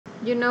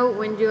You know,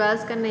 when you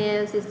ask an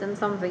AI assistant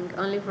something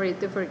only for it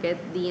to forget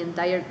the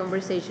entire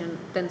conversation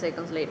 10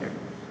 seconds later.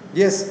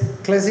 Yes,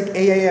 classic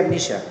AI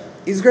amnesia.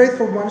 It's great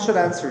for one-shot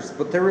answers,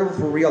 but terrible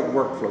for real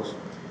workflows.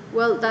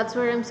 Well, that's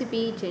where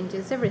MCP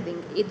changes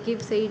everything. It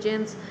gives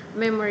agents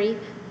memory,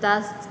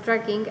 task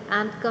tracking,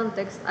 and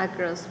context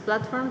across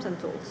platforms and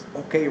tools.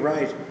 Okay,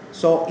 right.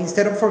 So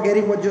instead of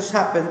forgetting what just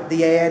happened,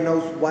 the AI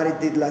knows what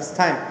it did last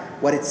time,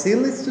 what it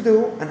still needs to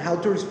do, and how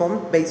to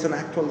respond based on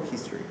actual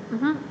history.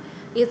 Mhm.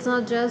 It's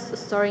not just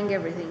storing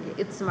everything,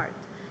 it's smart.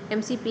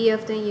 MCP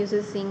often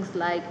uses things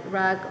like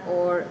RAG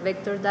or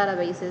vector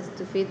databases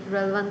to feed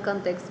relevant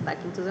context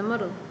back into the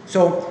model.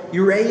 So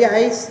your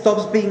AI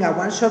stops being a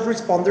one-shot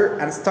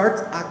responder and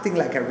starts acting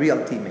like a real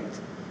teammate.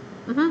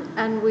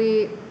 And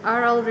we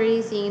are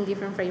already seeing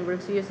different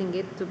frameworks using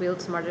it to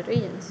build smarter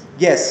agents.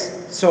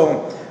 Yes,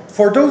 so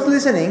for those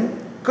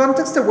listening,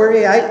 context-aware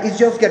AI is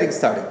just getting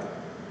started.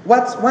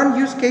 What's one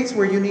use case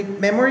where you need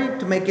memory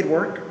to make it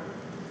work?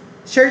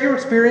 Share your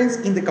experience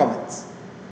in the comments.